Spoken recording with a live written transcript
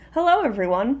Hello,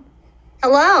 everyone.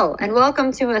 Hello, and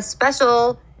welcome to a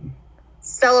special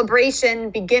celebration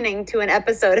beginning to an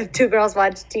episode of Two Girls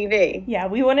Watch TV. Yeah,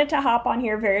 we wanted to hop on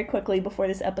here very quickly before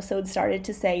this episode started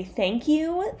to say thank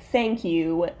you, thank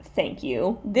you, thank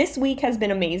you. This week has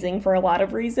been amazing for a lot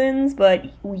of reasons, but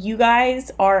you guys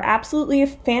are absolutely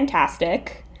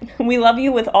fantastic. We love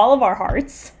you with all of our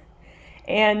hearts,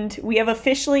 and we have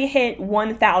officially hit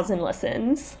 1,000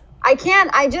 listens.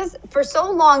 For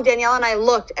so long, Danielle and I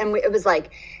looked, and it was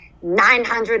like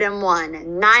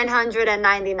 901,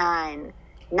 999,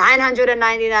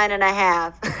 999 and a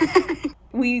half.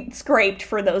 We scraped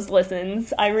for those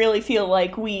listens. I really feel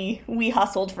like we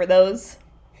hustled for those.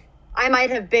 I might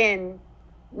have been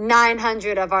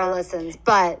 900 of our listens,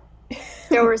 but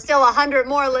there were still 100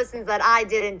 more listens that I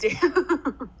didn't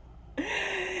do.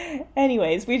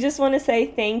 Anyways, we just want to say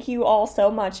thank you all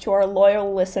so much to our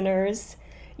loyal listeners.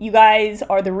 You guys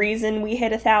are the reason we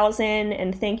hit 1,000,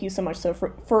 and thank you so much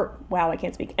for wow, I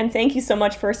can't speak. And thank you so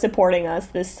much for supporting us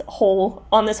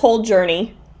on this whole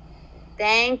journey.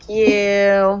 Thank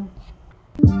you.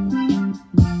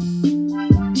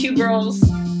 Two girls.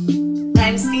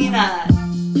 I'm Stina.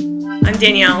 I'm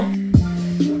Danielle.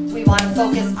 We want to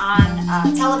focus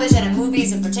on television and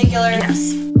movies in particular.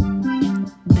 Yes.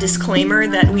 Disclaimer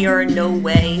that we are in no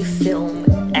way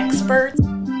film experts.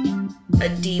 A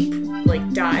deep,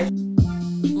 dive.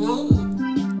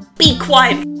 Be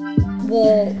quiet.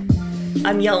 Whoa.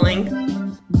 I'm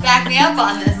yelling. Back me up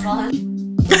on this one.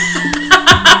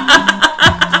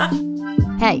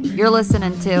 Hey, you're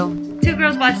listening to Two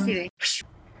Girls Watch TV.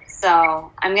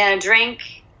 So, I'm going to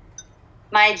drink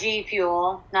my G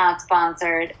Fuel, not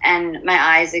sponsored, and my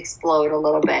eyes explode a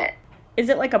little bit. Is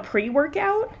it like a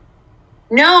pre-workout?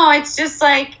 No, it's just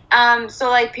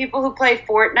people who play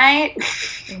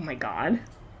Fortnite. Oh my god.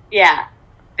 Yeah.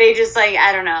 They just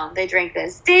I don't know, they drink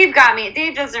this. Dave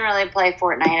doesn't really play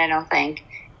Fortnite, I don't think.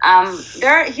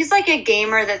 He's like a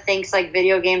gamer that thinks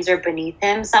video games are beneath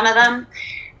him, some of them.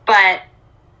 But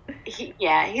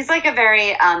he's like a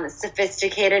very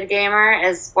sophisticated gamer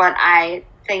is what I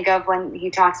think of when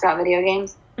he talks about video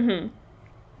games. Mm-hmm.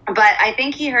 But I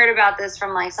think he heard about this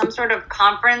from some sort of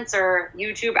conference or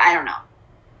YouTube, I don't know.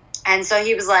 And so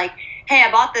he was like, hey,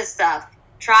 I bought this stuff.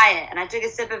 Try it. And I took a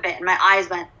sip of it, and my eyes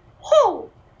went, whoo!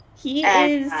 He's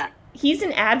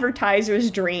an advertiser's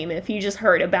dream if he just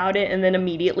heard about it and then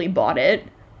immediately bought it.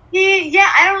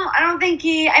 I think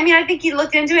he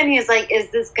looked into it, and he was like,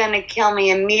 is this going to kill me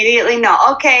immediately? No.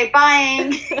 Okay,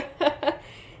 buying.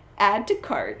 Add to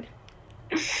cart.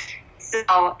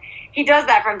 So he does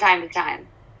that from time to time.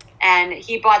 And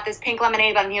he bought this pink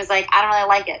lemonade, and he was like, I don't really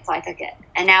like it, so I took it.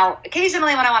 And now,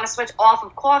 occasionally when I want to switch off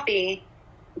of coffee,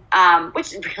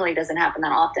 which really doesn't happen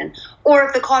that often, or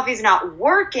if the coffee's not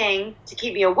working to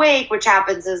keep me awake, which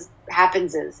happens,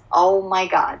 oh my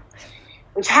God,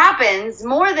 which happens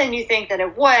more than you think that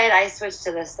it would, I switch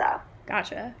to this stuff.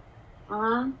 Gotcha.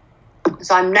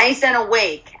 So I'm nice and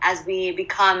awake as we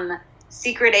become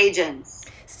secret agents.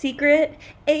 Secret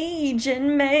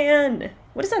Agent Man.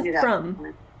 What is that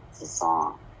from? A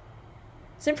song.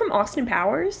 Is it from Austin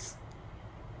Powers?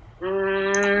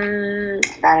 I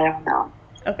don't know.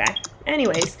 Okay.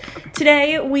 Anyways,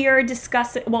 today we are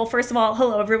discussing... Well, first of all,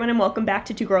 hello everyone and welcome back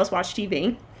to Two Girls Watch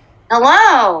TV.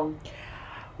 Hello!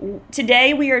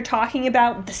 Today we are talking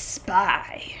about The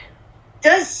Spy.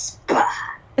 The Spy.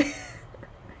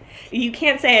 You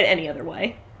can't say it any other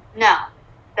way. No,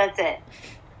 that's it.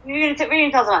 We're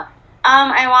gonna tell someone.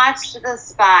 I watched The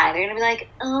Spy. They're going to be like,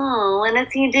 oh, what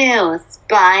does he do?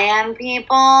 Spy on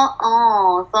people?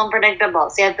 Oh, so unpredictable.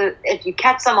 So you have to, if you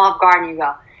catch them off guard and you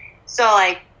go, so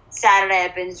Saturday I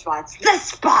binge watched The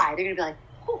Spy. They're going to be like,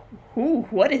 ooh,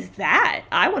 what is that?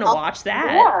 I want to watch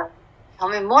that. More. Tell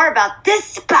me more about this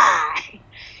spy.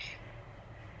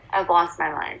 I've lost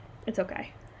my mind. It's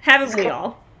okay. Haven't we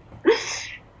all?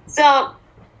 So,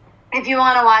 if you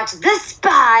want to watch The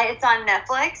Spy, it's on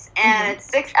Netflix, and it's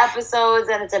 6 episodes,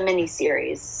 and it's a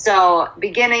mini-series. So,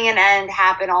 beginning and end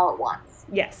happen all at once.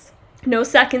 Yes. No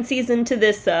second season to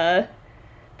this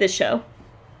show.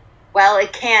 Well,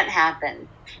 it can't happen.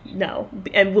 No,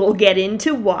 and we'll get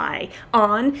into why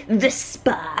on The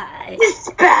Spy. The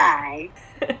Spy!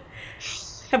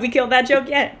 Have we killed that joke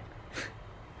yet?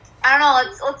 I don't know.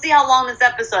 Let's see how long this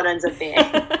episode ends up being.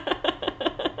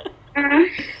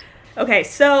 Okay,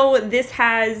 so this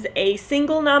has a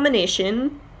single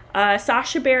nomination.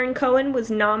 Sacha Baron Cohen was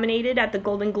nominated at the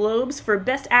Golden Globes for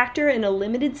Best Actor in a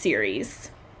Limited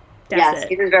Series. Yes,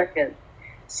 he was very good.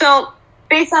 So,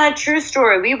 based on a true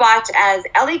story, we watch as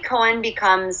Ellie Cohen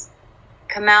becomes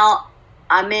Kamal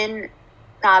Amin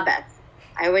Tabeth.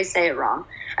 I always say it wrong.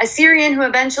 a Syrian who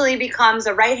eventually becomes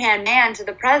a right-hand man to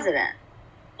the president.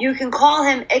 You can call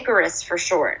him Icarus for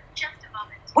short. Just a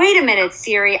moment. Wait a minute,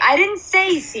 Siri. I didn't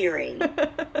say Siri.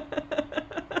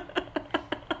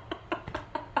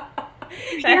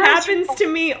 That happens to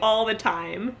me all the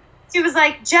time. She was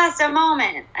like, just a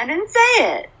moment. I didn't say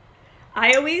it.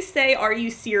 I always say, are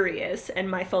you serious? And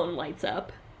my phone lights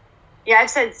up. Yeah, I've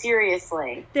said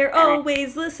seriously. They're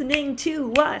always listening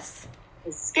to us.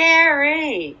 It's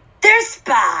scary. They're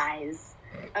spies.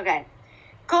 Okay.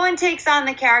 Cohen takes on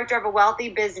the character of a wealthy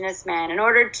businessman in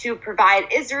order to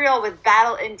provide Israel with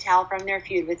battle intel from their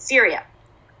feud with Syria.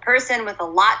 A person with a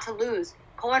lot to lose,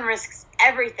 Cohen risks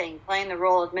everything playing the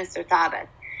role of Mr. Thabit.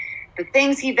 The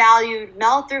things he valued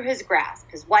melt through his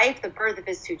grasp: his wife, the birth of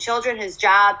his 2 children, his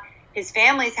job, his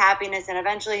family's happiness, and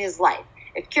eventually his life.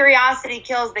 If curiosity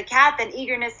kills the cat, then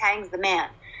eagerness hangs the man.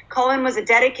 Cohen was a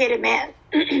dedicated man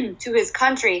to his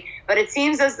country, but it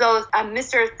seems as though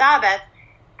Mr. Thabit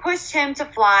pushed him to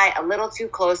fly a little too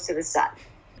close to the sun.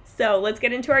 So let's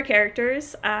get into our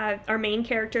characters. Our main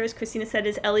character, as Christina said,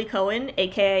 is Ellie Cohen,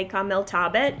 a.k.a. Kamel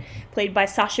Thabit, played by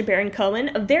Sacha Baron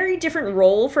Cohen. A very different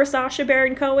role for Sacha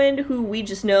Baron Cohen, who we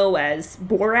just know as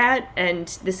Borat. And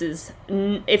this is,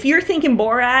 if you're thinking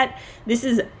Borat, this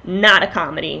is not a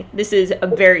comedy. This is a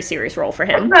very serious role for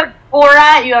him. You have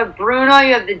Borat, you have Bruno,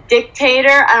 you have the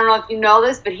dictator. I don't know if you know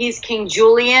this, but he's King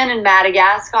Julian in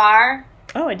Madagascar.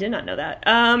 Oh, I did not know that.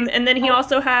 And then he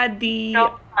also had the...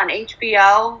 on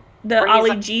HBO. The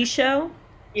Ali G show?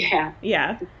 Yeah.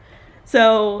 Yeah.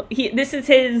 So this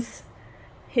is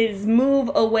his move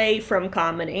away from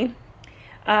comedy.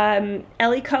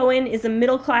 Ellie Cohen is a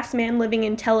middle-class man living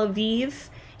in Tel Aviv.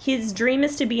 His dream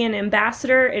is to be an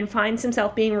ambassador and finds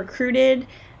himself being recruited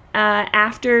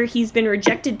after he's been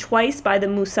rejected twice by the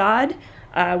Mossad,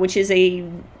 which is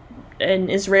an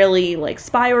Israeli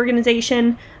spy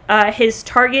organization. His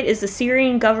target is the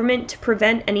Syrian government to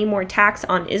prevent any more attacks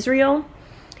on Israel.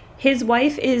 His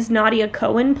wife is Nadia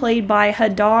Cohen, played by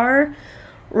Hadar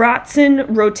Ratzon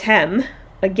Rotem.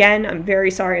 Again, I'm very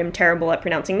sorry, I'm terrible at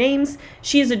pronouncing names.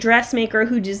 She is a dressmaker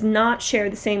who does not share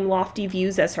the same lofty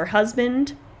views as her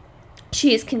husband.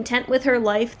 She is content with her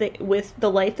life, with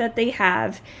the life that they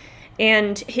have,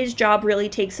 and his job really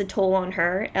takes a toll on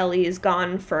her. Ellie is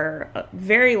gone for a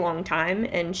very long time,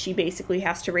 and she basically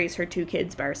has to raise her 2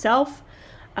 kids by herself.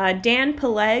 Dan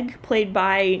Peleg, played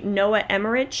by Noah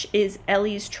Emmerich, is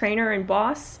Ellie's trainer and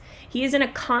boss. He is in a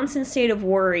constant state of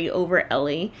worry over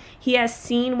Ellie. He has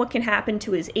seen what can happen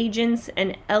to his agents,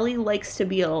 and Ellie likes to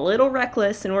be a little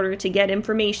reckless in order to get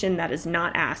information that is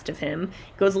not asked of him.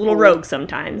 Goes a little rogue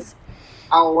sometimes.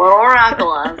 A little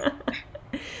reckless.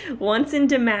 Once in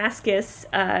Damascus,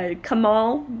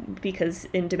 Kamal, because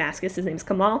in Damascus his name's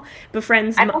Kamal,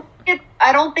 befriends... I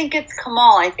don't think it's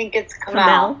Kamal. I think it's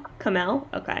Kamel. Kamel?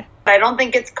 Okay. But I don't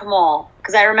think it's Kamal,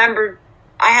 because I remember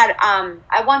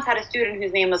I once had a student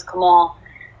whose name was Kamal,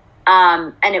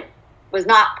 and it was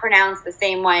not pronounced the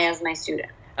same way as my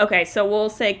student. Okay, so we'll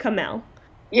say Kamel.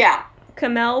 Yeah.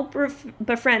 Kamel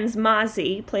befriends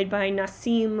Mazi, played by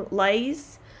Nassim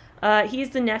Laiz. He is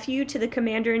the nephew to the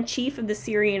commander-in-chief of the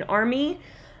Syrian army.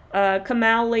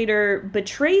 Kamal later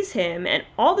betrays him and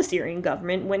all the Syrian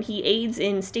government when he aids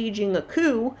in staging a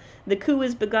coup. The coup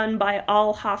is begun by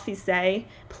Al-Hafizeh,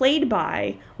 played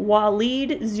by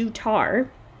Walid Zoutar.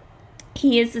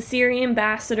 He is the Syrian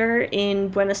ambassador in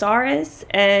Buenos Aires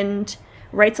and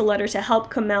writes a letter to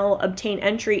help Kamal obtain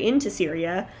entry into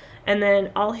Syria. And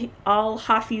then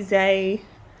Al-Hafizeh,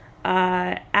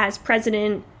 as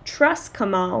president, trusts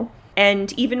Kamal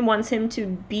and even wants him to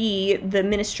be the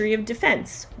Ministry of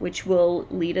Defense, which will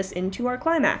lead us into our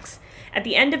climax. At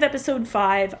the end of episode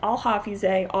 5,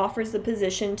 Al-Hafizeh offers the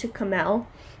position to Kamal.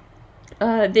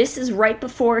 This is right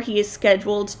before he is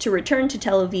scheduled to return to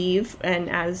Tel Aviv, and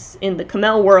as in the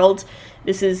Kamal world,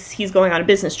 he's going on a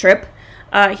business trip.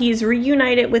 He's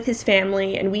reunited with his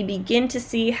family, and we begin to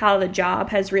see how the job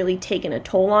has really taken a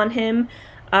toll on him.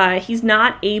 He's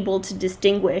not able to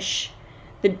distinguish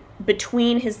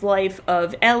between his life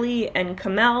of Ellie and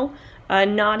Kamal.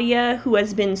 Nadia, who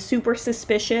has been super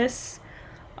suspicious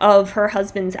of her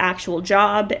husband's actual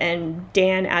job and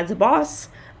Dan as a boss,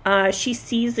 she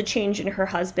sees the change in her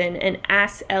husband and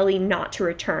asks Ellie not to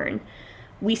return.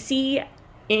 We see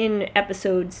in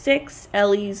episode 6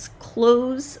 Ellie's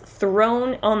clothes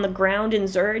thrown on the ground in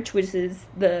Zurich, which is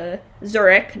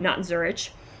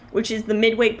which is the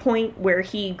midway point where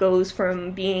he goes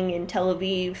from being in Tel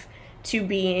Aviv to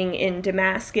being in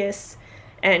Damascus,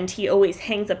 and he always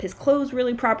hangs up his clothes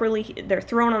really properly. They're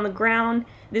thrown on the ground.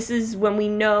 This is when we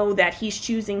know that he's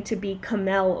choosing to be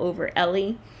Kamal over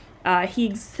Ellie. He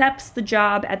accepts the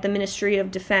job at the Ministry of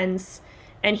Defense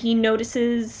And he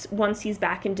notices once he's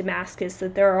back in Damascus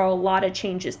that there are a lot of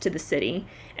changes to the city.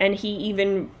 And he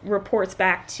even reports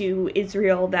back to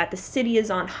Israel that the city is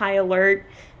on high alert.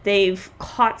 They've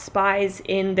caught spies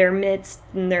in their midst,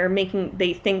 and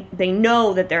they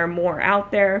know that there are more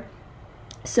out there.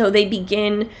 So they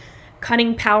begin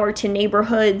cutting power to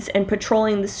neighborhoods and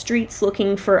patrolling the streets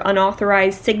looking for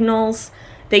unauthorized signals.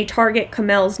 They target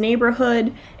Kamel's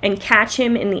neighborhood and catch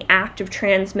him in the act of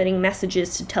transmitting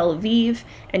messages to Tel Aviv,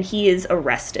 and he is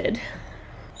arrested.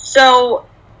 So,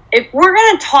 if we're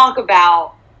going to talk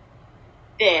about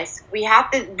this,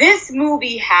 this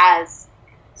movie has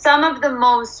some of the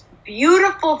most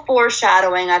beautiful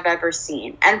foreshadowing I've ever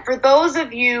seen. And for those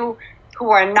of you who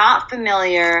are not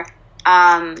familiar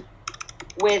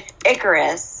with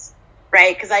Icarus,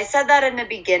 right? Because I said that in the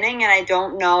beginning, and I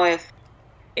don't know if...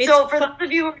 those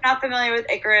of you who are not familiar with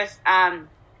Icarus,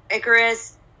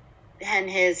 Icarus and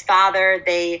his father,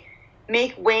 they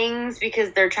make wings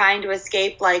because they're trying to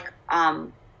escape, like,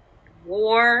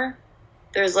 war.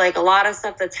 There's, like, a lot of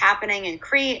stuff that's happening in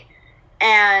Crete,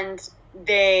 and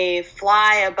they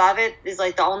fly above it is,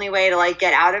 like, the only way to, like,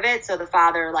 get out of it. So the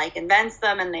father, like, invents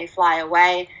them, and they fly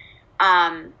away.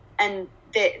 And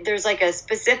there's, like,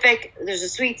 there's a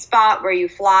sweet spot where you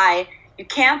fly. You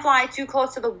can't fly too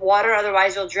close to the water,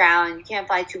 otherwise you'll drown. You can't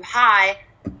fly too high,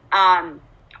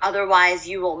 otherwise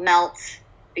you will melt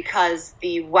because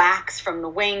the wax from the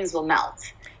wings will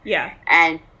melt. Yeah.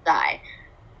 And die.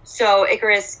 So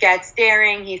Icarus gets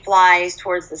daring. He flies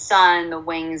towards the sun. The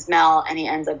wings melt, and he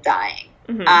ends up dying.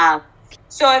 Mm-hmm.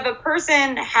 So if a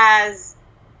person has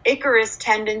Icarus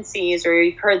tendencies, or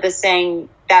you've heard the saying,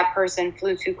 that person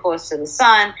flew too close to the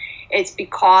sun, it's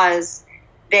because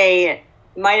they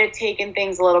might have taken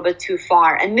things a little bit too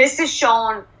far. And this is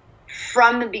shown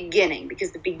from the beginning,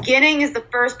 because the beginning is the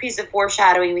first piece of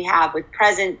foreshadowing we have with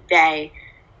present day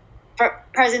for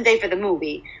the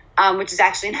movie, which is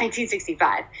actually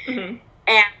 1965. Mm-hmm.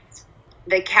 And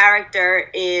the character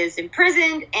is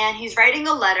imprisoned, and he's writing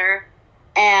a letter,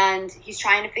 and he's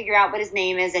trying to figure out what his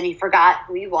name is, and he forgot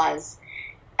who he was.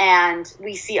 And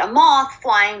we see a moth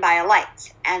flying by a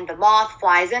light, and the moth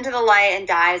flies into the light and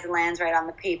dies and lands right on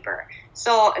the paper.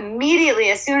 So immediately,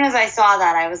 as soon as I saw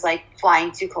that, I was like,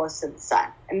 flying too close to the sun.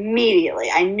 Immediately,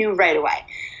 I knew right away.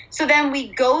 So then we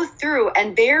go through,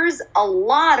 and there's a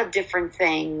lot of different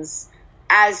things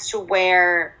as to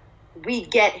where we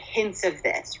get hints of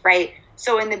this, right?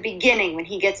 So in the beginning, when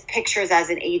he gets pictures as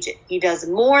an agent, he does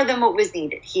more than what was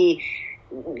needed. He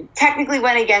technically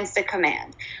went against a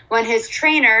command. When his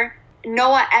trainer,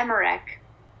 Noah Emmerich,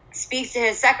 speaks to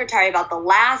his secretary about the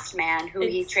last man who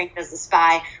he trained as a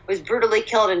spy, was brutally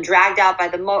killed and dragged out by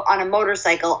on a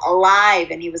motorcycle alive,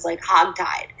 and he was like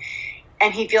hogtied.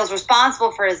 And he feels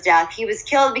responsible for his death. He was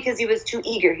killed because he was too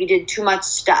eager. He did too much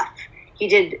stuff.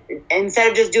 Instead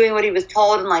of just doing what he was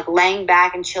told and like laying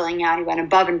back and chilling out, he went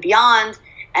above and beyond,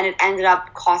 and it ended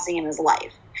up costing him his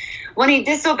life. When he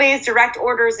disobeys direct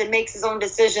orders and makes his own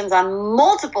decisions on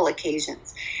multiple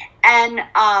occasions. And,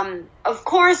 of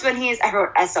course, I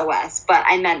wrote SOS, but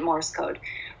I meant Morse code.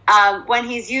 When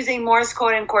he's using Morse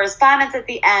code and correspondence at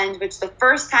the end, which the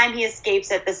first time he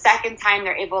escapes it, the second time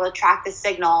they're able to track the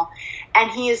signal. And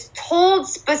he is told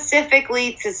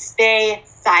specifically to stay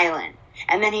silent.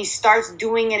 And then he starts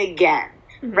doing it again,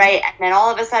 mm-hmm. right? And then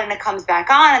all of a sudden it comes back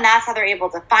on, and that's how they're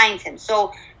able to find him.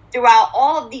 So throughout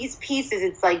all of these pieces,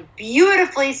 it's like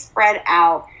beautifully spread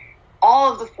out,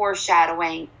 all of the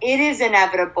foreshadowing. It is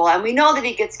inevitable, and we know that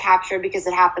he gets captured because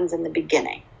it happens in the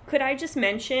beginning. Could I just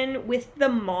mention, with the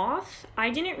moth,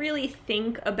 I didn't really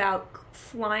think about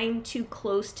flying too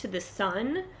close to the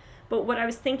sun, but what I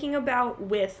was thinking about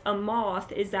with a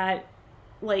moth is that,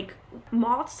 like,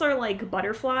 moths are like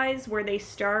butterflies, where they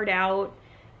start out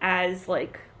as,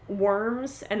 like,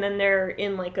 worms, and then they're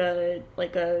in, like a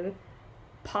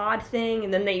pod thing,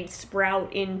 and then they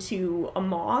sprout into a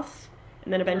moth,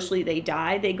 and then eventually they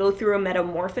die. They go through a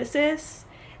metamorphosis,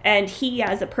 and he,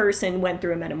 as a person, went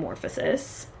through a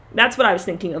metamorphosis. That's what I was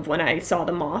thinking of when I saw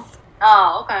the moth.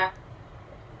 Oh, okay.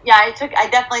 Yeah, I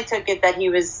definitely took it that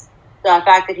the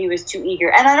fact that he was too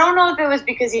eager. And I don't know if it was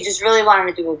because he just really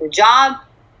wanted to do a good job,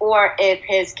 or if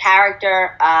his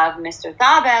character of Mr.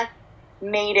 Thabeth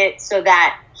made it so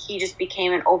that he just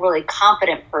became an overly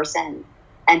confident person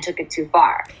and took it too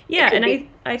far. Yeah, and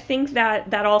I think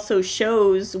that also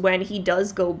shows when he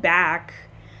does go back,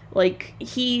 like,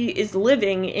 he is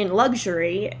living in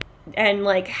luxury, and,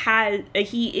 like,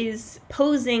 he is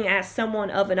posing as someone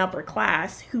of an upper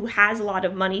class who has a lot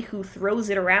of money, who throws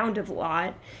it around a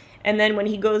lot, and then when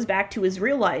he goes back to his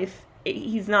real life,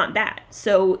 he's not that.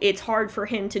 So it's hard for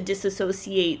him to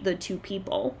disassociate the two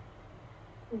people.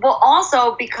 Well,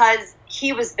 also because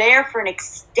he was there for an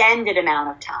extended amount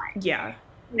of time. Yeah.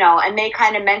 And they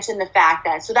kind of mention the fact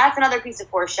that, so that's another piece of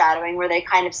foreshadowing where they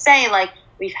kind of say, like,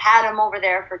 we've had him over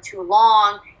there for too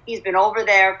long. He's been over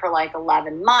there for like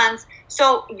 11 months.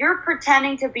 So you're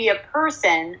pretending to be a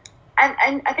person.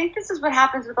 And I think this is what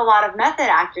happens with a lot of method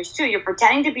actors too. You're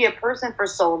pretending to be a person for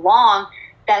so long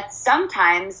that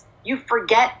sometimes you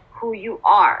forget who you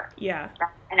are. Yeah.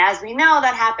 And as we know,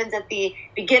 that happens at the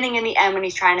beginning and the end when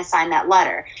he's trying to sign that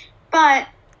letter. But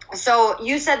so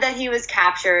you said that he was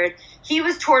captured. He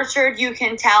was tortured, you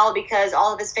can tell, because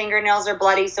all of his fingernails are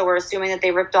bloody. So we're assuming that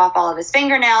they ripped off all of his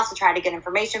fingernails to try to get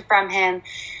information from him.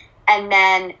 And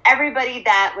then everybody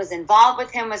that was involved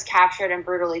with him was captured and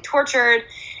brutally tortured.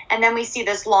 And then we see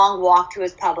this long walk to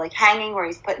his public hanging where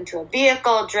he's put into a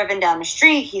vehicle, driven down the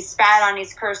street. He's spat on,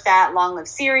 he's cursed at. Long live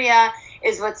Syria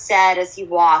is what's said as he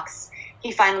walks.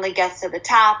 He finally gets to the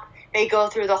top. They go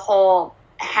through the whole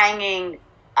hanging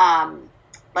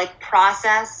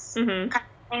process. Mm-hmm. Kind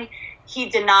of thing. He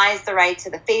denies the right to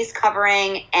the face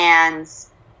covering, and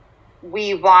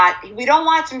we don't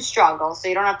watch him struggle, so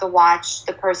you don't have to watch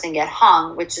the person get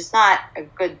hung, which is not a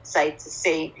good sight to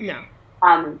see. No.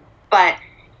 But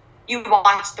you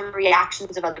watch the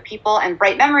reactions of other people, and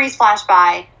bright memories flash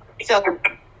by. So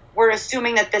we're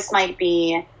assuming that this might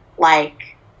be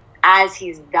like as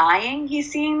he's dying, he's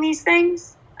seeing these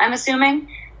things. I'm assuming.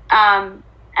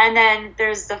 And then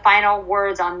there's the final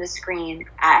words on the screen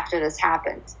after this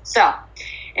happens. So,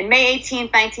 in May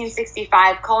 18th,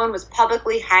 1965, Cohen was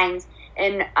publicly hanged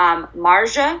in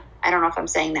Marja, I don't know if I'm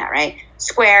saying that right,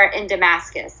 square in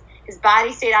Damascus. His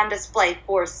body stayed on display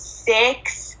for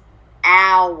 6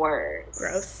 hours.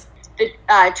 Gross.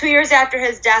 2 years after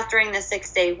his death during the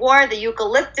Six-Day War, the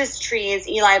eucalyptus trees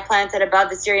Eli planted above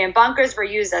the Syrian bunkers were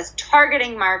used as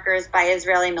targeting markers by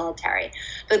Israeli military.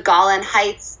 The Golan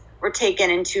Heights were taken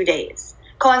in 2 days.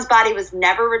 Cohen's body was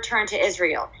never returned to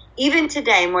Israel. Even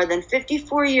today, more than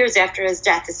 54 years after his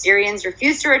death, the Syrians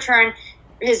refused to return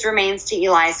his remains to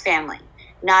Eli's family.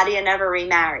 Nadia never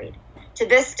remarried. To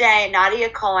this day,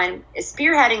 Nadia Cohen is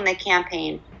spearheading the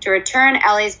campaign to return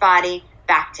Eli's body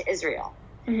back to Israel.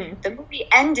 Mm-hmm. The movie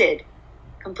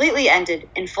completely ended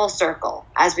in full circle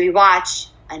as we watch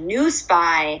a new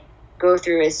spy go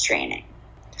through his training.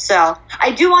 So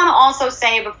I do want to also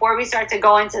say, before we start to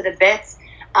go into the bits,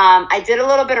 I did a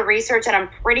little bit of research, and I'm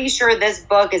pretty sure this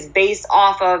book is based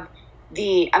off of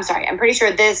I'm pretty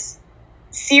sure this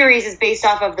series is based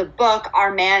off of the book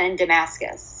Our Man in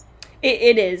Damascus.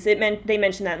 It is. They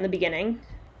mentioned that in the beginning.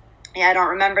 Yeah, I don't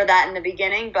remember that in the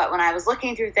beginning, but when I was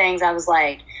looking through things, I was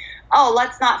like, oh,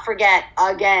 let's not forget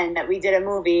again that we did a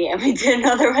movie and we did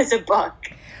another as a book.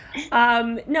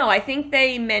 No, I think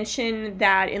they mentioned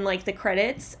that in like the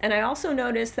credits, and I also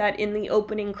noticed that in the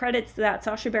opening credits that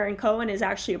Sacha Baron Cohen is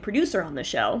actually a producer on the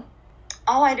show.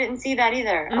 Oh, I didn't see that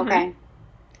either. Mm-hmm. Okay.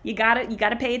 You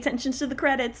gotta pay attention to the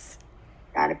credits.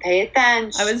 Gotta pay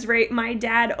attention. My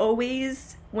dad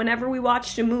always, whenever we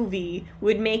watched a movie,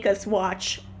 would make us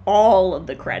watch all of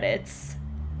the credits.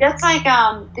 That's like,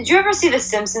 did you ever see the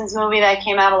Simpsons movie that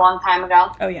came out a long time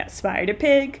ago? Oh yeah, Spider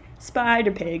Pig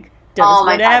does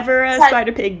whatever a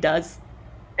Spider Pig does.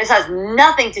 This has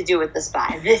nothing to do with the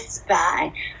spy, this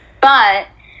spy. But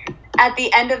at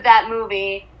the end of that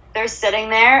movie, they're sitting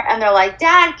there and they're like,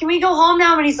 Dad, can we go home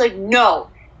now? And he's like, no,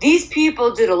 these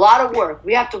people did a lot of work.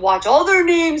 We have to watch all their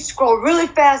names scroll really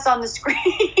fast on the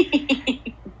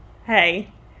screen. Hey,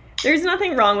 there's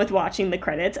nothing wrong with watching the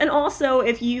credits. And also,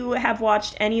 if you have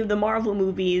watched any of the Marvel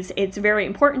movies, it's very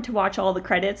important to watch all the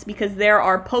credits because there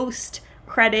are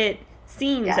post-credit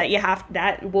scenes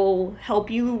that will help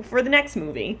you for the next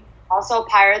movie. Also,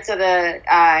 Pirates of the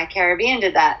Caribbean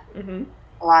did that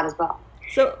a lot as well.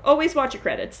 So always watch your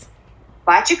credits.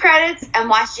 Watch your credits and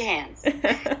wash your hands. The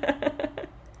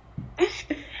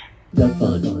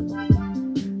fun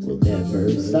will never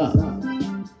stop.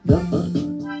 The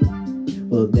fun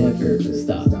will never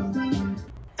stop.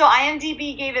 So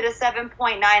IMDb gave it a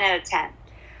 7.9 out of 10.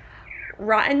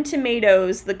 Rotten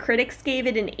Tomatoes, the critics gave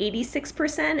it an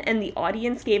 86% and the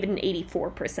audience gave it an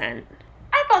 84%.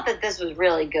 I thought that this was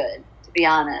really good, to be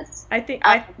honest. I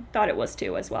thought it was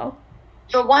too as well.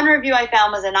 The one review I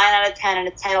found was a 9 out of 10 and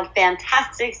it's titled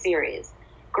Fantastic Series.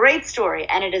 Great story,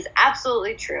 and it is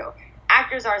absolutely true.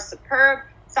 Actors are superb.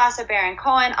 Sacha Baron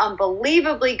Cohen,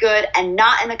 unbelievably good and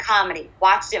not in a comedy.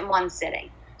 Watched it in one sitting.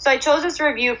 So I chose this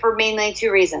review for mainly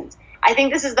 2 reasons. I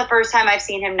think this is the first time I've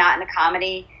seen him not in a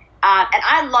comedy. And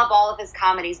I love all of his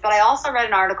comedies, but I also read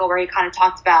an article where he kind of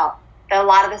talked about that a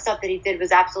lot of the stuff that he did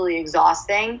was absolutely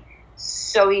exhausting.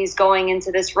 So he's going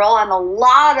into this role, and a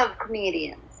lot of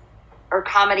comedians or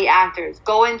comedy actors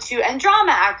go into, and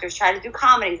drama actors try to do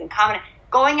comedies and comedy.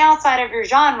 Going outside of your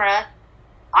genre,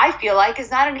 I feel like,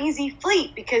 is not an easy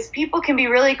feat because people can be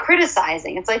really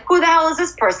criticizing. It's like, who the hell is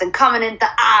this person coming into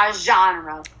our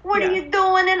genre? What are you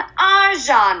doing in our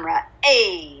genre?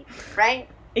 Hey, right?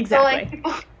 Exactly. So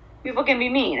like people can be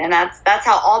mean, and that's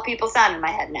how all people sound in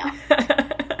my head now.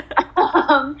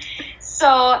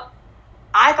 So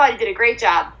I thought he did a great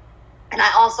job. And I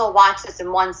also watched this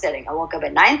in one sitting. I woke up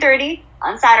at 9:30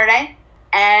 on Saturday,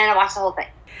 and I watched the whole thing.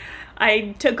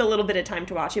 I took a little bit of time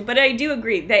to watch it, but I do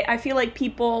agree. I feel like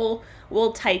people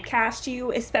will typecast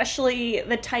you, especially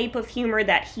the type of humor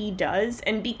that he does.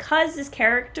 And because his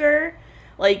character,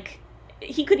 like,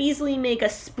 he could easily make a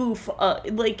spoof,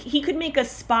 like, he could make a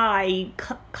spy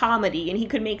comedy, and he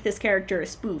could make this character a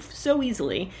spoof so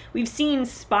easily. We've seen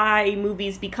spy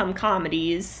movies become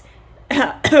comedies.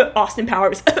 Austin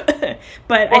Powers.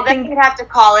 But I think you'd have to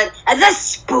call it as a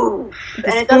spoof.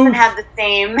 It doesn't have the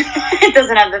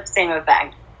same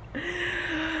effect.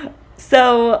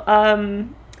 So,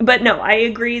 but no, I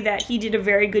agree that he did a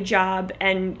very good job,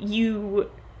 and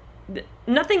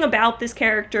nothing about this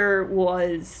character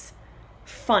was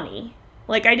funny.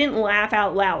 Like, I didn't laugh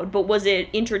out loud, but was it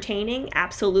entertaining?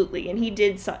 Absolutely. And he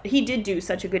did do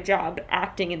such a good job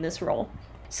acting in this role.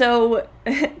 So,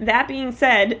 that being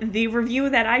said, the review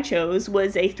that I chose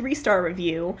was a 3-star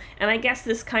review, and I guess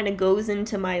this kind of goes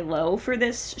into my low for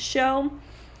this show.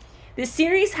 This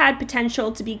series had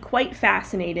potential to be quite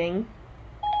fascinating.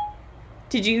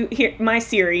 Did you hear? My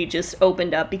Siri just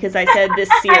opened up because I said this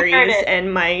series,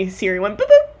 and my Siri went boop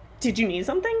boop. Did you need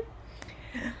something?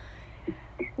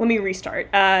 Let me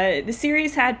restart. The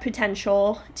series had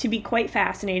potential to be quite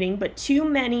fascinating, but too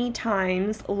many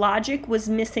times logic was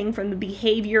missing from the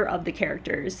behavior of the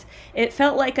characters. It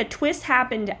felt like a twist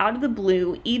happened out of the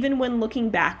blue, even when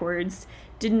looking backwards,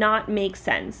 did not make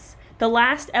sense. The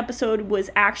last episode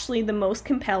was actually the most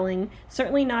compelling,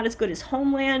 certainly not as good as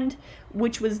Homeland,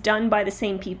 which was done by the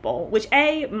same people. Which,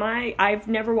 I've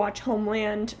never watched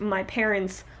Homeland. My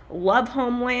parents love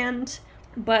Homeland.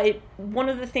 But one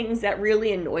of the things that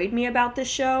really annoyed me about this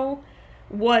show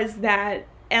was that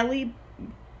Ellie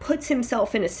puts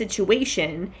himself in a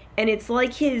situation, and it's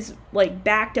like his, like,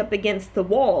 backed up against the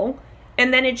wall,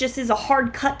 and then it just is a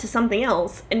hard cut to something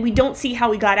else, and we don't see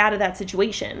how he got out of that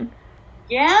situation.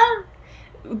 Yeah?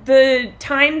 The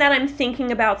time that I'm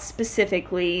thinking about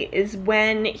specifically is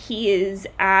when he is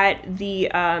at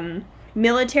the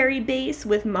military base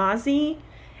with Mozzie,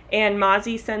 and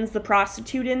Mozzie sends the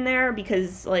prostitute in there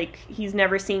because, like, he's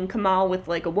never seen Kamal with,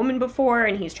 like, a woman before,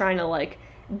 and he's trying to, like,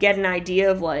 get an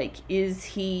idea of, like,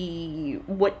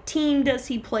 what team does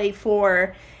he play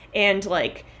for, and,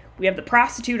 like, we have the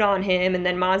prostitute on him, and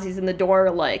then Mozzie's in the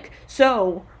door, like,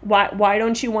 so, why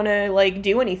don't you want to, like,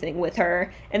 do anything with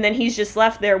her? And then he's just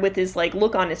left there with his, like,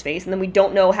 look on his face, and then we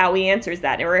don't know how he answers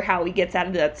that, or how he gets out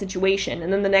of that situation,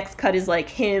 and then the next cut is,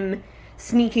 like, him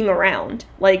sneaking around,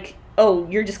 like, oh,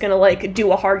 you're just gonna, like,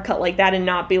 do a hard cut like that and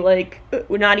not be, like,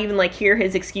 not even, like, hear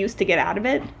his excuse to get out of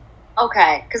it?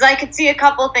 Okay, because I could see a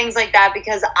couple things like that,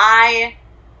 because I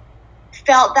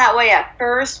felt that way at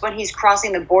first when he's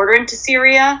crossing the border into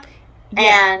Syria.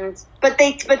 Yeah. But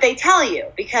they tell you,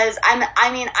 because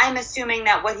I'm assuming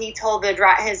that what he told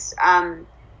his friend,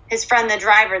 the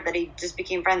driver that he just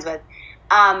became friends with,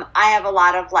 I have a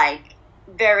lot of, like,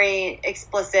 very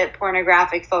explicit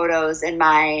pornographic photos in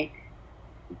my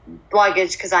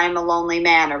luggage because I'm a lonely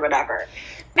man or whatever.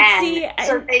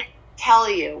 So they tell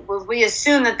you. Well, we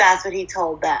assume that that's what he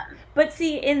told them. But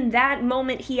see, in that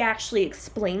moment, he actually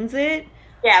explains it.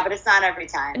 Yeah, but it's not every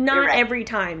time. Not every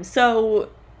time. So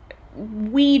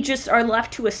we just are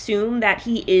left to assume that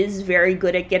he is very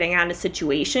good at getting out of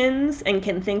situations and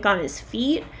can think on his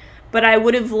feet. But I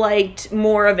would have liked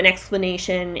more of an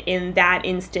explanation in that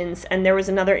instance. And there was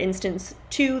another instance,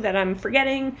 too, that I'm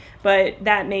forgetting. But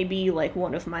that may be, like,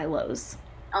 one of my lows.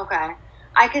 Okay.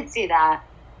 I could see that.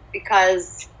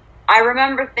 Because I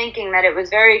remember thinking that it was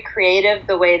very creative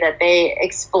the way that they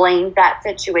explained that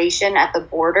situation at the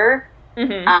border.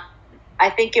 Mm-hmm. I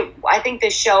think the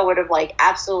show would have, like,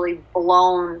 absolutely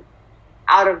blown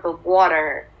out of the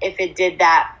water if it did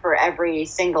that for every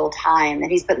single time that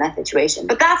he's put in that situation.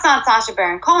 But that's not Sacha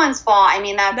Baron Cohen's fault. I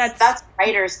mean, that's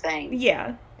writer's thing.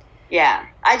 Yeah. Yeah.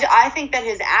 I think that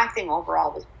his acting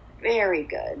overall was very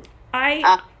good.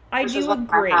 I do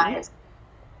agree.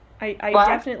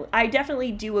 I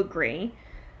definitely do agree.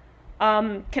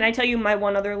 Can I tell you my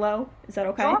one other low? Is that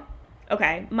okay? Sure.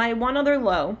 Okay. My one other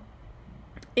low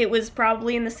It was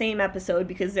probably in the same episode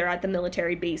because they're at the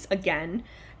military base again.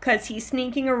 Because he's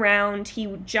sneaking around, he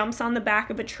jumps on the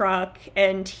back of a truck,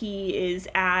 and he is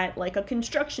at, like, a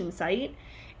construction site.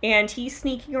 And he's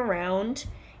sneaking around,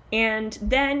 and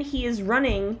then he is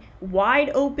running wide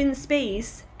open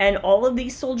space, and all of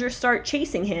these soldiers start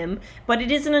chasing him. But it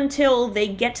isn't until they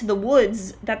get to the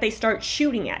woods that they start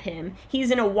shooting at him. He's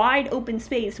in a wide open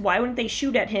space. Why wouldn't they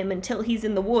shoot at him until he's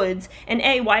in the woods? And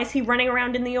A, why is he running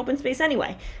around in the open space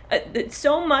anyway?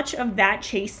 So much of that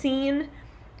chase scene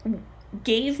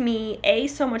gave me A,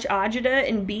 so much agita,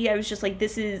 and B, I was just like,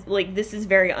 this is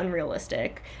very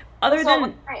unrealistic.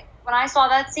 When I saw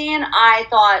that scene, I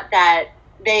thought that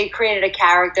they created a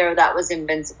character that was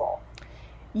invincible.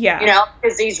 Yeah. You know,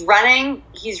 because he's running,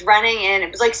 and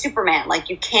it was like Superman. Like,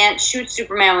 you can't shoot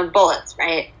Superman with bullets,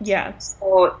 right? Yeah.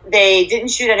 So they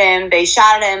didn't shoot at him, they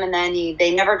shot at him, and then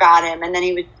they never got him, and then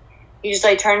he just,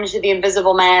 like, turned into the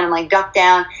Invisible Man and, like, ducked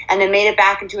down, and then made it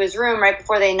back into his room right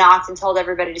before they knocked and told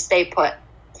everybody to stay put.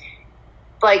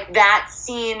 Like, that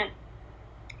scene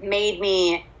made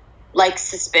me, like,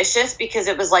 suspicious, because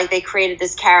it was like they created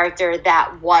this character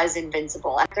that was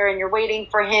invincible. And you're waiting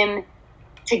for him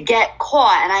to get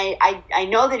caught, and I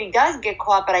know that he does get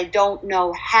caught, but I don't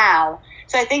know how.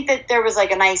 So I think that there was, like,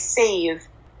 a nice save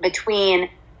between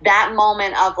that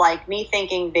moment of, like, me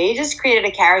thinking they just created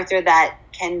a character that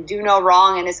can do no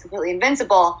wrong and is completely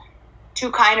invincible,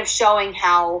 to kind of showing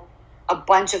how a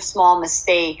bunch of small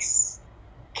mistakes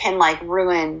can, like,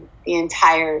 ruin the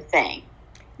entire thing.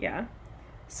 Yeah.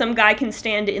 Some guy can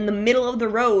stand in the middle of the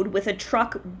road with a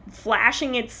truck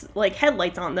flashing its, like,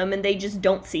 headlights on them, and they just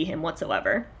don't see him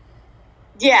whatsoever.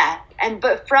 Yeah,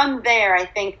 but from there, I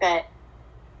think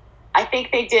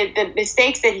they did the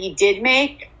mistakes that he did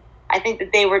make. I think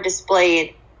that they were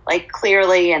displayed, like,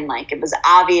 clearly, and, like, it was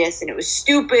obvious, and it was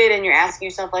stupid, and you're asking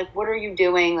yourself, like, what are you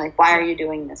doing? Like, why are you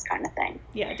doing this kind of thing?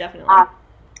 Yeah, definitely.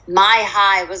 My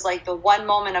high was, like, the one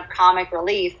moment of comic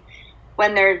relief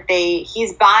when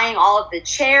he's buying all of the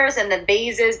chairs and the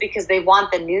vases because they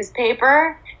want the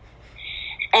newspaper,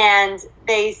 and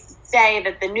they say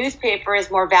that the newspaper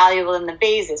is more valuable than the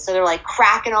vases. So they're, like,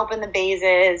 cracking open the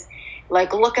vases,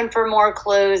 like, looking for more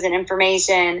clues and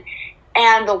information.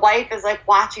 And the wife is, like,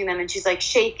 watching them, and she's, like,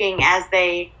 shaking as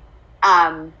they,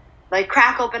 like,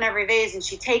 crack open every vase. And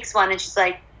she takes one, and she's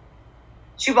like,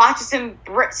 she watches him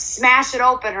smash it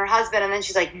open, her husband, and then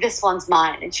she's like, this one's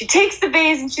mine. And she takes the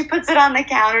vase and she puts it on the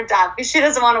countertop because she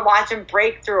doesn't want to watch him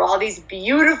break through all these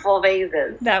beautiful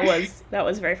vases. That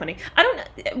was very funny.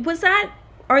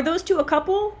 Are those two a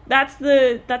couple? That's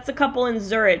the couple in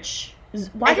Zurich.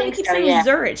 Why do you keep saying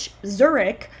Zurich?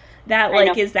 Zurich, that,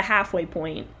 like, is the halfway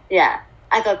point. Yeah.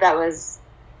 I thought that was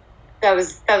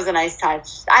a nice touch.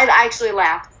 I actually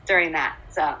laughed during that.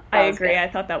 So I agree. Good. I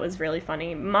thought that was really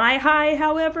funny. My high,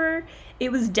 however,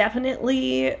 it was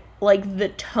definitely, like, the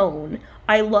tone.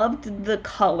 I loved the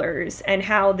colors and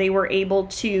how they were able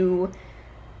to,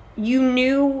 you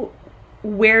knew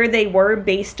where they were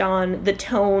based on the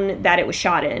tone that it was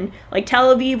shot in. Like,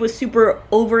 Tel Aviv was super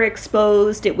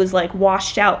overexposed. It was, like,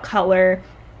 washed out color.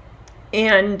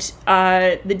 And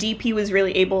the DP was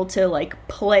really able to, like,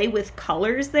 play with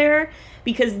colors there,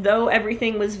 because though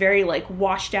everything was very, like,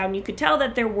 washed out, and you could tell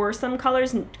that there were some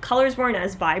colors, and colors weren't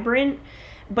as vibrant,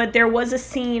 but there was a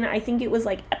scene, I think it was,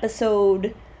 like,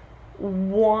 episode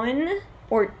 1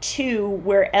 or 2,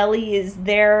 where Ellie is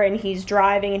there, and he's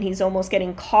driving, and he's almost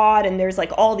getting caught, and there's,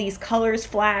 like, all these colors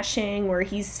flashing, where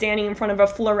he's standing in front of a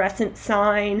fluorescent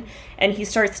sign, and he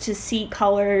starts to see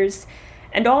colors.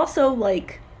 And also,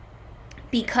 like,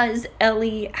 because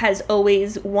Ellie has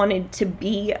always wanted to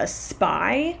be a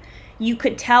spy, you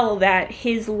could tell that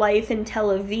his life in Tel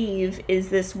Aviv is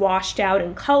this washed out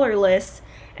and colorless,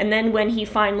 and then when he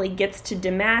finally gets to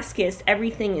Damascus,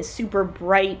 everything is super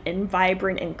bright and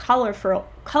vibrant and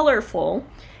colorful,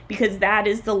 because that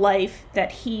is the life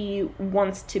that he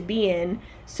wants to be in.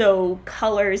 So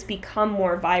colors become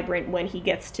more vibrant when he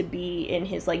gets to be in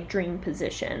his, like, dream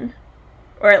position.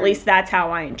 Or at least that's how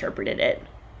I interpreted it.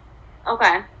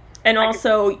 Okay. And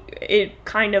also, it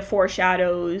kind of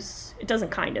foreshadows,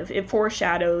 it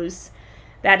foreshadows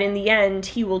that in the end,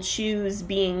 he will choose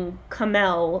being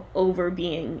Kamel over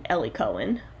being Ellie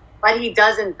Cohen. But he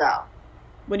doesn't, though.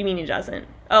 What do you mean he doesn't?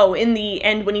 Oh, in the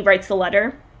end when he writes the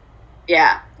letter?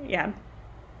 Yeah. Yeah.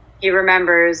 He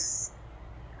remembers,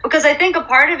 because I think a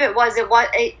part of it was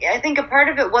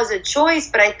a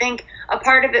choice, but I think a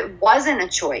part of it wasn't a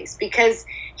choice, because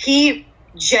he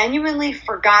genuinely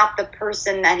forgot the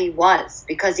person that he was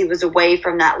because he was away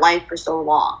from that life for so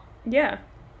long. Yeah.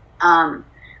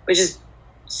 Which is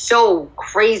so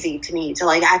crazy to me to,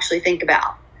 like, actually think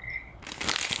about.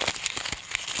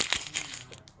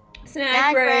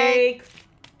 Snack break.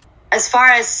 As far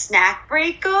as snack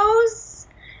break goes,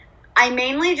 I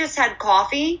mainly just had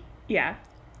coffee. Yeah.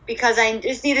 Because I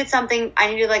just needed something,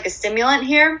 I needed like a stimulant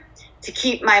here to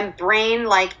keep my brain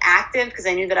like active, because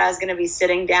I knew that I was going to be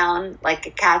sitting down like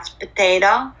a couch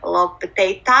potato, a little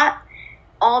potato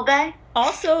all day.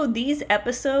 Also, these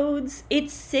episodes,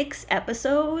 it's 6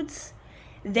 episodes.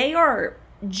 They are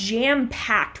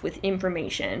jam-packed with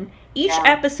information. Each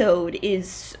episode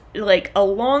is like a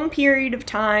long period of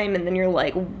time, and then you're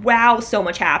like, wow, so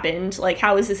much happened. Like,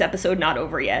 how is this episode not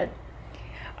over yet?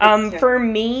 For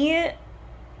me,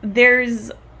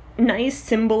 there's nice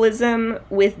symbolism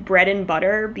with bread and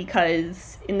butter,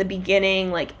 because in the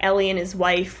beginning, like, Ellie and his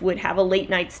wife would have a late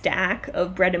night stack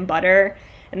of bread and butter,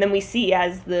 and then we see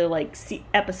as the, like,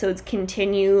 episodes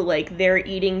continue, like, they're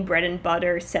eating bread and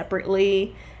butter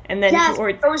separately, and then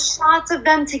towards those shots of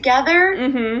them together.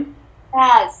 Mm-hmm.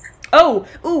 Yes. Oh,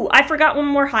 ooh, I forgot one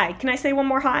more high. Can I say one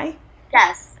more high?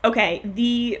 Yes. Okay,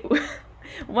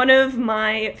 one of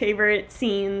my favorite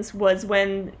scenes was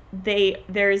when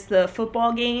there's the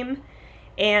football game,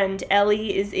 and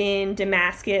Ellie is in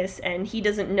Damascus, and he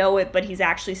doesn't know it, but he's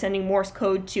actually sending Morse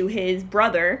code to his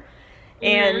brother,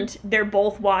 and they're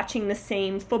both watching the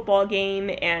same football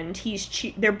game, and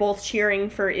they're both cheering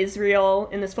for Israel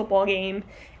in this football game,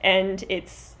 and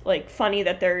it's like funny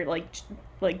that they're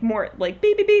like more like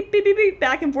beep beep beep beep beep beep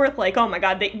back and forth, like, oh my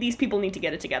god, these people need to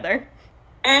get it together.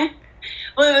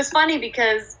 Well, it was funny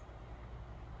because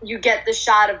you get the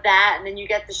shot of that, and then you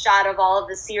get the shot of all of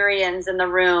the Syrians in the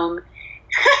room.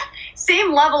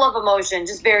 Same level of emotion,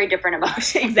 just very different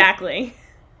emotion. Exactly.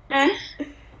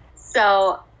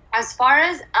 So, as far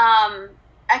as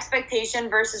expectation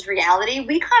versus reality,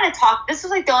 we kind of talked, this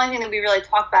was like the only thing that we really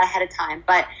talked about ahead of time,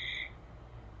 but,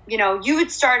 you know, you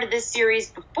had started this series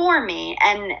before me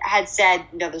and had said,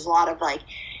 you know, there's a lot of, like,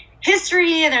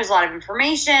 history and there's a lot of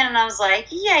information, and I was like,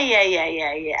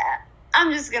 yeah.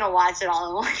 I'm just going to watch it all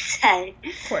in one day.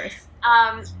 Of course.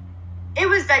 It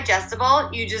was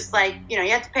digestible. You just, like, you know,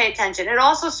 you have to pay attention. It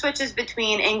also switches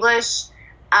between English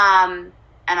and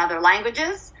other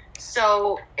languages.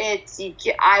 So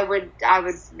I would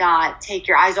not take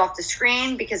your eyes off the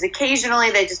screen, because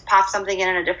occasionally they just pop something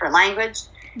in a different language.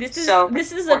 This is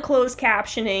a closed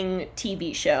captioning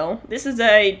TV show. This is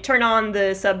a turn on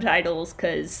the subtitles,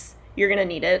 because you're gonna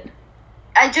need it.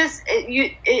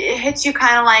 It hits you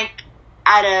kind of like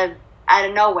out of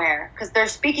nowhere, because they're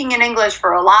speaking in English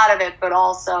for a lot of it, but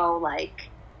also, like,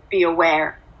 be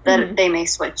aware that they may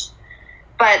switch.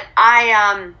 But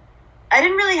I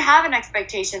didn't really have an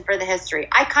expectation for the history.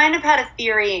 I kind of had a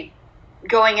theory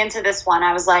going into this one.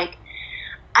 I was like,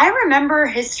 I remember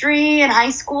history in high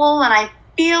school, and I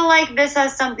feel like this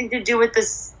has something to do with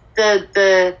this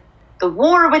the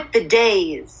war with the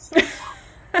days.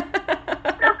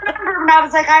 I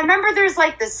was like, I remember there's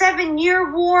like the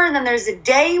 7-year war, and then there's a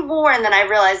day war, and then I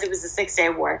realized it was a 6-day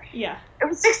war. Yeah. It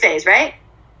was 6 days, right?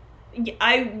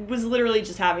 I was literally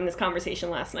just having this conversation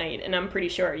last night, and I'm pretty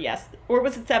sure, yes. Or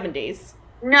was it 7 days?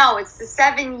 No, it's the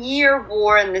 7-year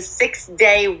war and the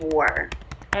 6-day war.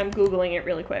 I'm Googling it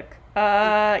really quick.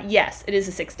 Yes, it is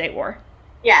a 6-day war.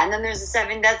 Yeah, and then there's a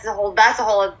 7, that's a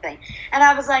whole other thing. And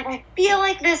I was like, I feel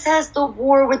like this has the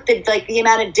war with the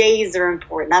amount of days are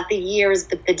important, not the years,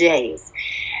 but the days.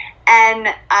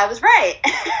 And I was right.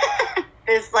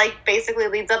 This, like, basically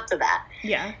leads up to that.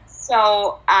 Yeah.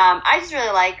 So, I just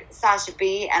really like Sacha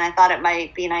B, and I thought it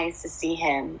might be nice to see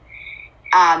him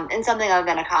in something other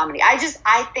than a comedy.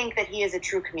 I think that he is a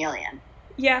true chameleon.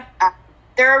 Yeah.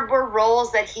 There were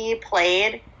roles that he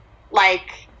played,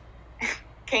 like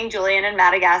King Julian in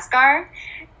Madagascar,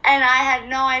 and I had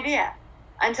no idea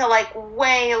until, like,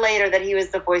 way later that he was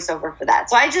the voiceover for that.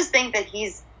 So I just think that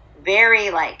he's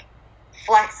very, like,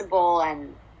 flexible,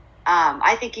 and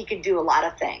I think he could do a lot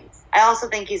of things. I also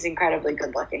think he's incredibly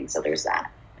good looking, so there's that.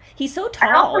 He's so tall.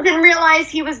 I also didn't realize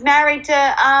he was married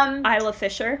to Isla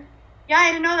Fisher. Yeah,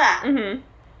 I didn't know that. Mm-hmm.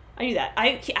 I knew that.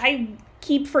 I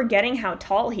keep forgetting how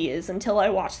tall he is until I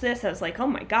watched this. I was like, oh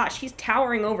my gosh, he's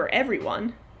towering over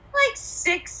everyone. Like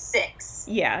 6'6".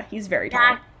 Yeah, he's very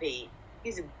tall.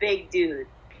 He's a big dude.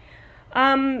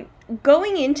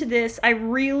 Going into this, I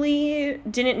really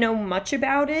didn't know much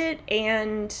about it,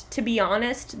 and to be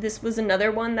honest, this was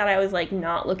another one that I was, like,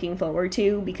 not looking forward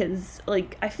to, because,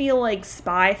 like, I feel like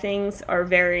spy things are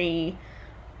very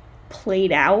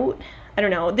played out. I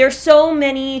don't know. There's so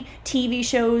many TV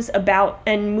shows about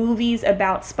and movies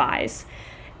about spies,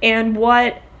 and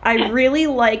what I really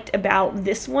liked about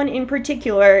this one in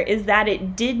particular is that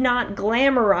it did not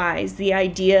glamorize the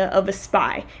idea of a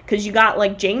spy. Because you got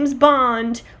like James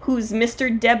Bond, who's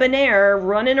Mr. Debonair,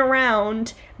 running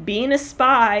around being a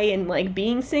spy and like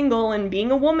being single and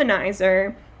being a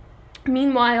womanizer.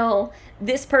 Meanwhile,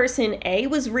 this person, A,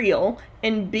 was real,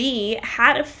 and B,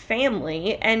 had a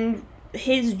family, and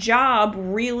his job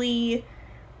really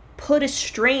put a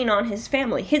strain on his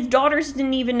family. His daughters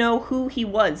didn't even know who he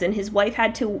was, and his wife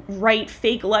had to write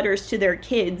fake letters to their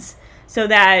kids so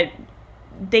that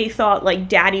they thought like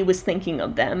daddy was thinking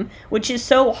of them, which is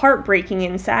so heartbreaking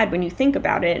and sad when you think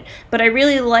about it. But I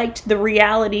really liked the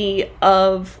reality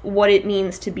of what it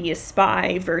means to be a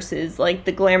spy versus like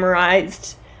the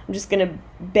glamorized, I'm just gonna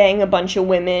bang a bunch of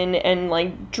women and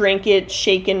like drink it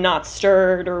shaken not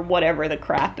stirred or whatever the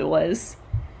crap it was.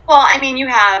 Well, I mean, you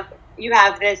have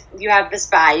the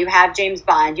spy, you have James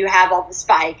Bond, you have all the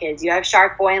spy kids, you have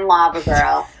Shark Boy and Lava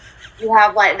Girl. You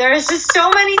have like, there's just so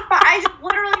many I just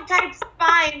literally typed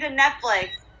spy into Netflix,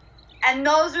 and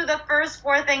those are the first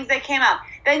 4 things that came up.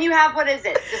 Then you have, what is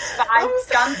it? The spy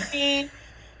Stumpy.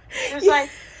 There's like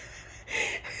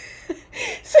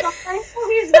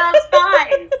movies about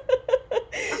spies.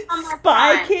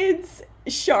 Spy Kids,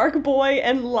 Shark Boy,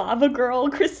 and Lava Girl,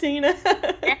 Christina.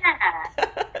 Yeah.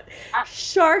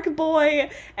 Shark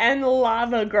Boy and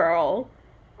Lava Girl.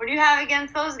 What do you have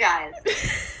against those guys?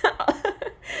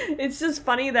 It's just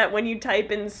funny that when you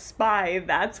type in spy,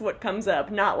 that's what comes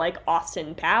up, not like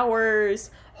Austin Powers,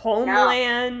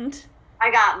 Homeland. No.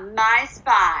 I got My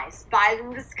Spy, Spies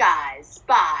in Disguise,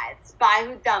 Spy, Spy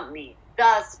Who Dumped Me,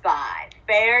 The Spy,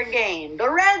 Fair Game, The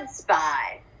Red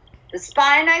Spy, The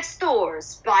Spy Next Door,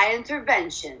 Spy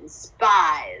Intervention,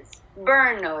 Spies,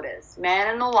 Burn Notice,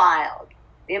 Man in the Wild,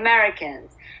 The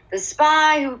Americans, The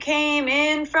Spy Who Came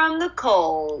In From the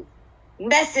Cold,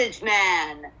 Message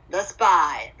Man, The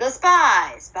Spy,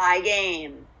 Spy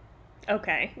Game.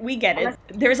 Okay, we get it.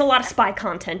 There's a lot of spy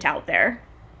content out there.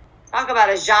 Talk about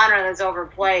a genre that's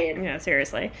overplayed. Yeah,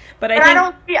 seriously. But I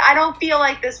don't feel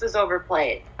like this was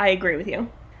overplayed. I agree with you. All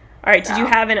right, did you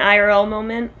have an IRL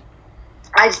moment?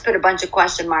 I just put a bunch of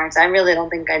question marks. I really don't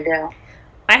think I do.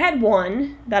 I had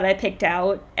one that I picked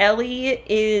out. Ellie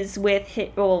is with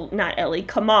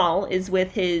Kamal is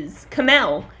with his...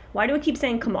 Kamel. Why do I keep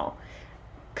saying Kamal?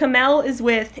 Kamel is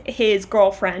with his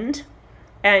girlfriend,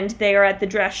 and they are at the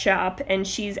dress shop, and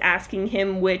she's asking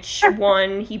him which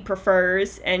one he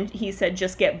prefers, and he said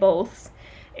just get both.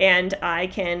 And I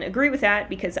can agree with that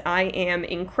because I am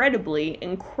incredibly,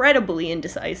 incredibly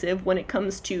indecisive when it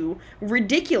comes to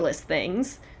ridiculous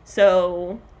things.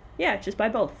 So, yeah, just buy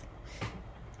both.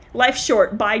 Life's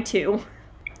short, buy 2.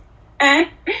 Oh,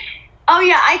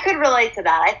 yeah, I could relate to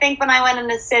that. I think when I went in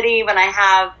the city,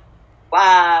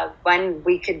 when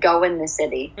we could go in the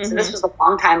city, so this was a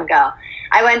long time ago,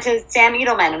 I went to Sam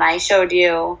Edelman, and I showed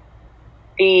you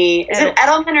is it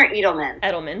Edelman or Edelman?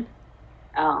 Edelman.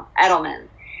 Oh, Edelman.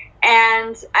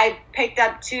 And I picked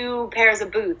up 2 pairs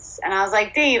of boots, and I was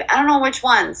like, Dave, I don't know which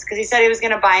ones, because he said he was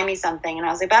going to buy me something, and I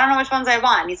was like, but I don't know which ones I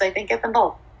want. And he's like, then get them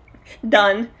both.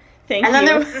 Done. Thank you. And then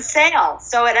there was a sale,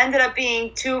 so it ended up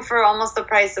being 2 for almost the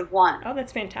price of 1. Oh,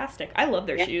 that's fantastic. I love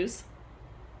their shoes.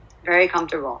 Very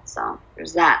comfortable, so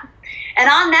there's that. And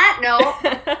on that note,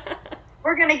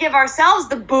 we're going to give ourselves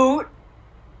the boot,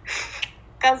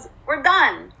 because we're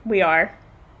done. We are.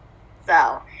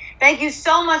 So, thank you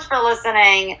so much for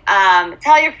listening.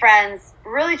 Tell your friends.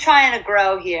 Really trying to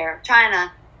grow here. Trying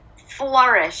to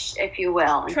flourish, if you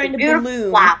will. Trying to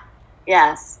bloom.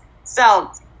 Yes.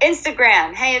 So,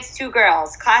 Instagram, hey, it's 2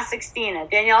 girls, Classic Stina,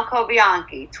 Danielle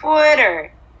Kobianki.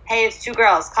 Twitter, hey, it's 2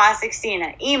 girls, Classic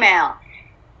Stina. Email,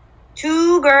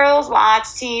 2 Girls Watch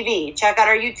TV. Check out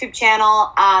our YouTube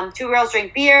channel, 2 Girls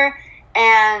Drink Beer,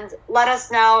 and let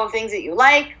us know things that you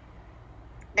like,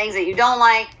 things that you don't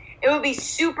like. It would be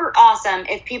super awesome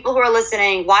if people who are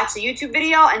listening watch the YouTube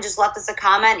video and just left us a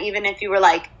comment, even if you were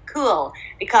like, cool,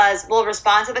 because we'll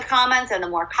respond to the comments, and the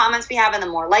more comments we have and the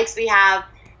more likes we have,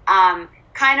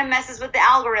 kind of messes with the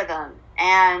algorithm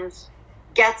and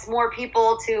gets more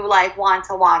people to like want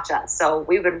to watch us. So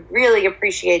we would really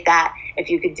appreciate that if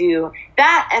you could do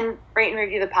that and rate and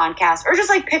review the podcast, or just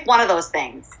like pick one of those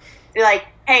things. Be like,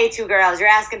 hey, 2 girls, you're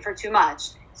asking for too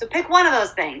much. So pick one of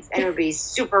those things, and it would be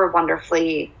super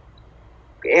wonderfully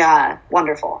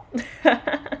wonderful.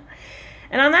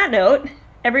 And on that note,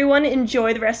 everyone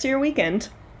enjoy the rest of your weekend.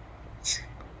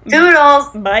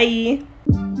 Doodles. Bye.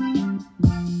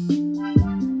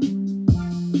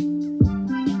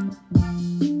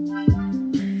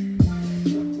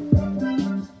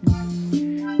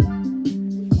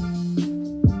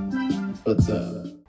 What's up?